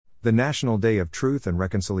The National Day of Truth and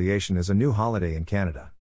Reconciliation is a new holiday in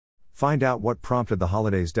Canada. Find out what prompted the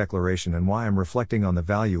holiday's declaration and why I'm reflecting on the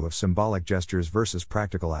value of symbolic gestures versus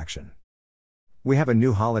practical action. We have a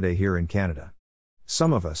new holiday here in Canada.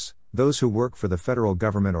 Some of us, those who work for the federal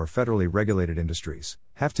government or federally regulated industries,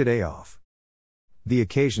 have today off. The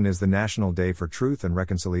occasion is the National Day for Truth and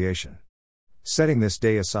Reconciliation. Setting this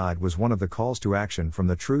day aside was one of the calls to action from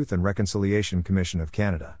the Truth and Reconciliation Commission of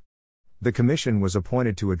Canada. The Commission was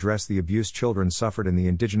appointed to address the abuse children suffered in the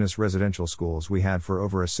Indigenous residential schools we had for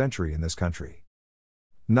over a century in this country.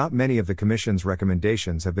 Not many of the Commission's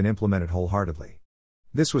recommendations have been implemented wholeheartedly.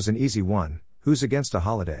 This was an easy one: who's against a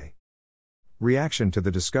holiday? Reaction to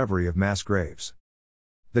the discovery of mass graves.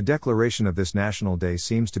 The declaration of this National Day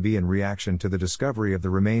seems to be in reaction to the discovery of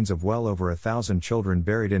the remains of well over 1,000 children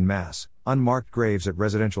buried in mass, unmarked graves at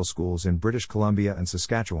residential schools in British Columbia and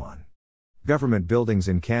Saskatchewan. Government buildings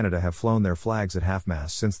in Canada have flown their flags at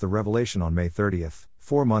half-mast since the revelation on May 30,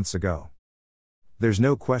 4 months ago. There's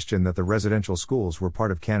no question that the residential schools were part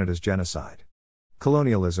of Canada's genocide.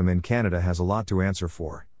 Colonialism in Canada has a lot to answer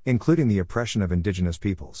for, including the oppression of Indigenous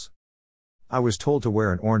peoples. I was told to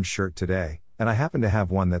wear an orange shirt today, and I happen to have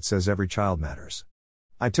one that says "Every Child Matters."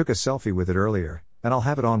 I took a selfie with it earlier, and I'll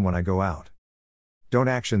have it on when I go out. Don't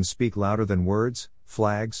actions speak louder than words,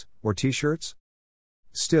 flags, or t-shirts?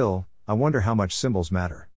 Still, I wonder how much symbols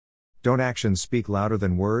matter. Don't actions speak louder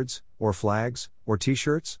than words, or flags, or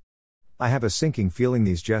t-shirts? I have a sinking feeling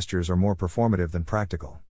these gestures are more performative than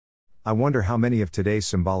practical. I wonder how many of today's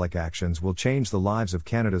symbolic actions will change the lives of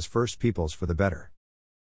Canada's First Peoples for the better.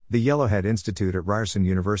 The Yellowhead Institute at Ryerson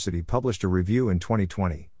University published a review in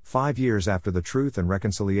 2020, 5 years after the Truth and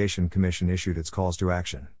Reconciliation Commission issued its calls to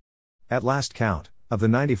action. At last count, of the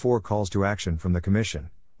 94 calls to action from the Commission,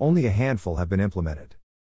 only a handful have been implemented.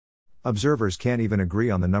 Observers can't even agree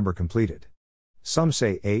on the number completed. Some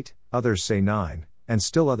say 8, others say 9, and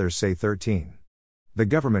still others say 13. The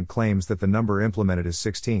government claims that the number implemented is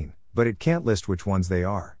 16, but it can't list which ones they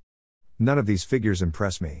are. None of these figures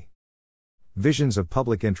impress me. Visions of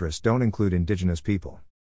public interest don't include Indigenous people.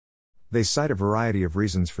 They cite a variety of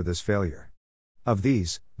reasons for this failure. Of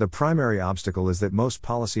these, the primary obstacle is that most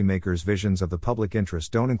policymakers' visions of the public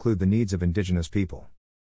interest don't include the needs of Indigenous people.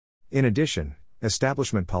 In addition,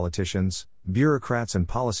 establishment politicians, bureaucrats and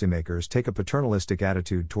policymakers take a paternalistic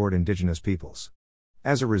attitude toward Indigenous peoples.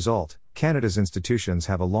 As a result, Canada's institutions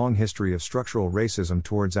have a long history of structural racism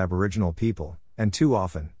towards Aboriginal people, and too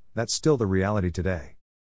often, that's still the reality today.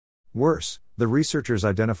 Worse, the researchers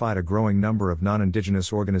identified a growing number of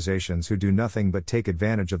non-Indigenous organizations who do nothing but take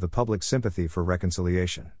advantage of the public sympathy for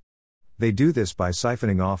reconciliation. They do this by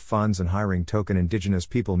siphoning off funds and hiring token Indigenous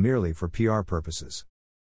people merely for PR purposes.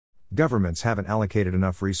 Governments haven't allocated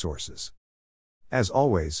enough resources. As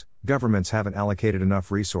always, governments haven't allocated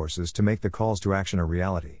enough resources to make the calls to action a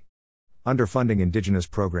reality. Underfunding Indigenous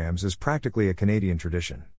programs is practically a Canadian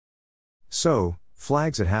tradition. So,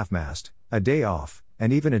 flags at half-mast, a day off,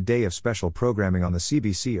 and even a day of special programming on the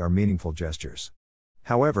CBC are meaningful gestures.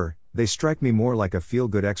 However, they strike me more like a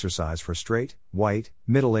feel-good exercise for straight, white,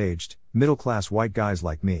 middle-aged, middle-class white guys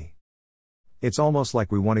like me. It's almost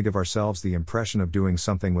like we want to give ourselves the impression of doing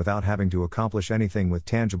something without having to accomplish anything with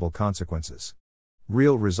tangible consequences.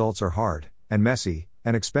 Real results are hard, and messy,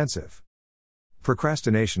 and expensive.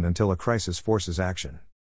 Procrastination until a crisis forces action.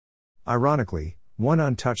 Ironically, one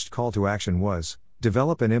untouched call to action was,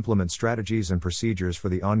 develop and implement strategies and procedures for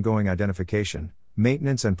the ongoing identification,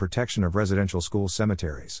 maintenance and protection of residential school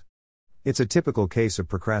cemeteries. It's a typical case of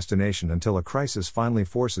procrastination until a crisis finally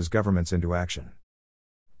forces governments into action.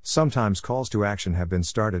 Sometimes calls to action have been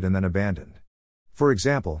started and then abandoned. For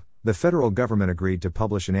example, the federal government agreed to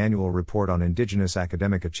publish an annual report on Indigenous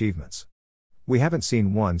academic achievements. We haven't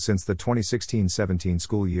seen one since the 2016-17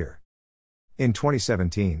 school year. In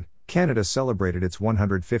 2017, Canada celebrated its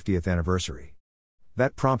 150th anniversary.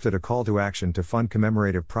 That prompted a call to action to fund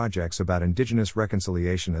commemorative projects about Indigenous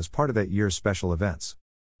reconciliation as part of that year's special events.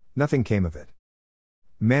 Nothing came of it.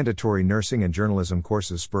 Mandatory nursing and journalism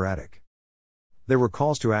courses sporadic. There were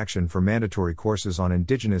calls to action for mandatory courses on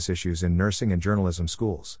Indigenous issues in nursing and journalism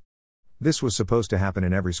schools. This was supposed to happen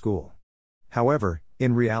in every school. However,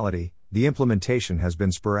 in reality, the implementation has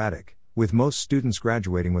been sporadic, with most students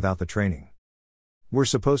graduating without the training. We're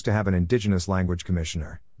supposed to have an Indigenous language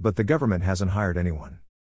commissioner, but the government hasn't hired anyone.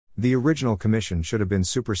 The original commission should have been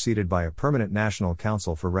superseded by a permanent National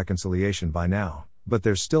Council for Reconciliation by now, but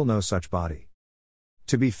there's still no such body.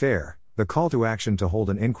 To be fair, the call to action to hold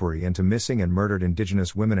an inquiry into missing and murdered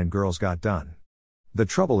Indigenous women and girls got done. The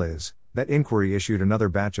trouble is, that inquiry issued another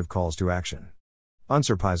batch of calls to action.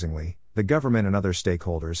 Unsurprisingly, the government and other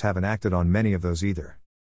stakeholders haven't acted on many of those either.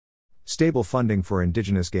 Stable funding for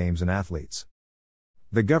Indigenous games and athletes.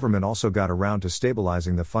 The government also got around to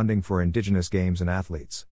stabilizing the funding for Indigenous games and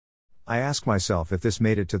athletes. I ask myself if this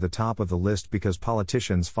made it to the top of the list because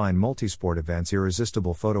politicians find multisport events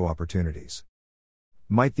irresistible photo opportunities.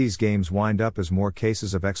 Might these games wind up as more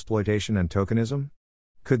cases of exploitation and tokenism?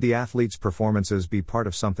 Could the athletes' performances be part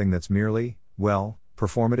of something that's merely, well,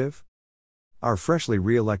 performative? Our freshly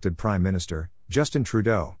re-elected Prime Minister, Justin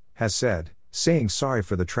Trudeau, has said, saying sorry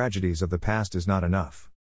for the tragedies of the past is not enough.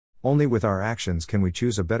 Only with our actions can we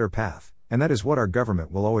choose a better path, and that is what our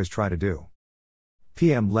government will always try to do.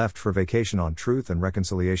 PM left for vacation on Truth and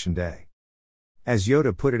Reconciliation Day. As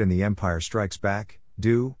Yoda put it in The Empire Strikes Back,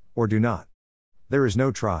 do, or do not. There is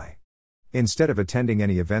no try. Instead of attending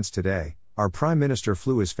any events today, our Prime Minister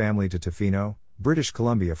flew his family to Tofino, British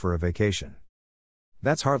Columbia for a vacation.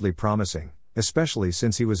 That's hardly promising, especially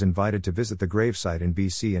since he was invited to visit the gravesite in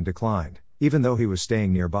BC and declined, even though he was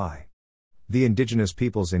staying nearby. The Indigenous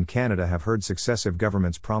peoples in Canada have heard successive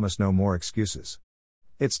governments promise no more excuses.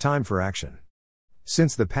 It's time for action.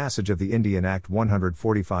 Since the passage of the Indian Act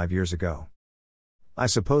 145 years ago. I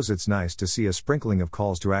suppose it's nice to see a sprinkling of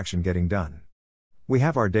calls to action getting done. We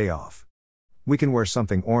have our day off. We can wear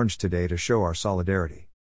something orange today to show our solidarity.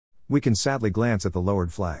 We can sadly glance at the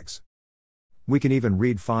lowered flags. We can even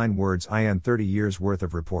read fine words in 30 years worth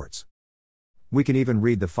of reports. We can even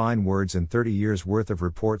read the fine words in 30 years worth of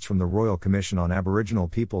reports from the Royal Commission on Aboriginal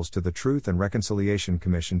Peoples to the Truth and Reconciliation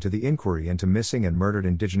Commission to the inquiry into missing and murdered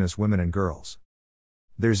Indigenous women and girls.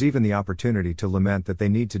 There's even the opportunity to lament that they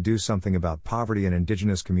need to do something about poverty in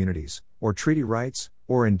Indigenous communities, or treaty rights,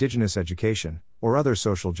 or Indigenous education, or other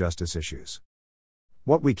social justice issues.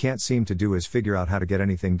 What we can't seem to do is figure out how to get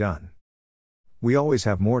anything done. We always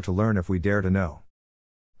have more to learn if we dare to know.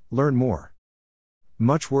 Learn more.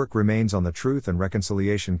 Much work remains on the Truth and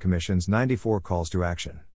Reconciliation Commission's 94 calls to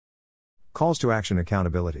action. Calls to action: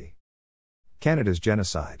 accountability. Canada's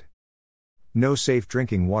genocide. No safe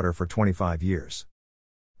drinking water for 25 years.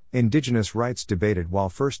 Indigenous rights debated while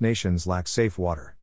First Nations lack safe water.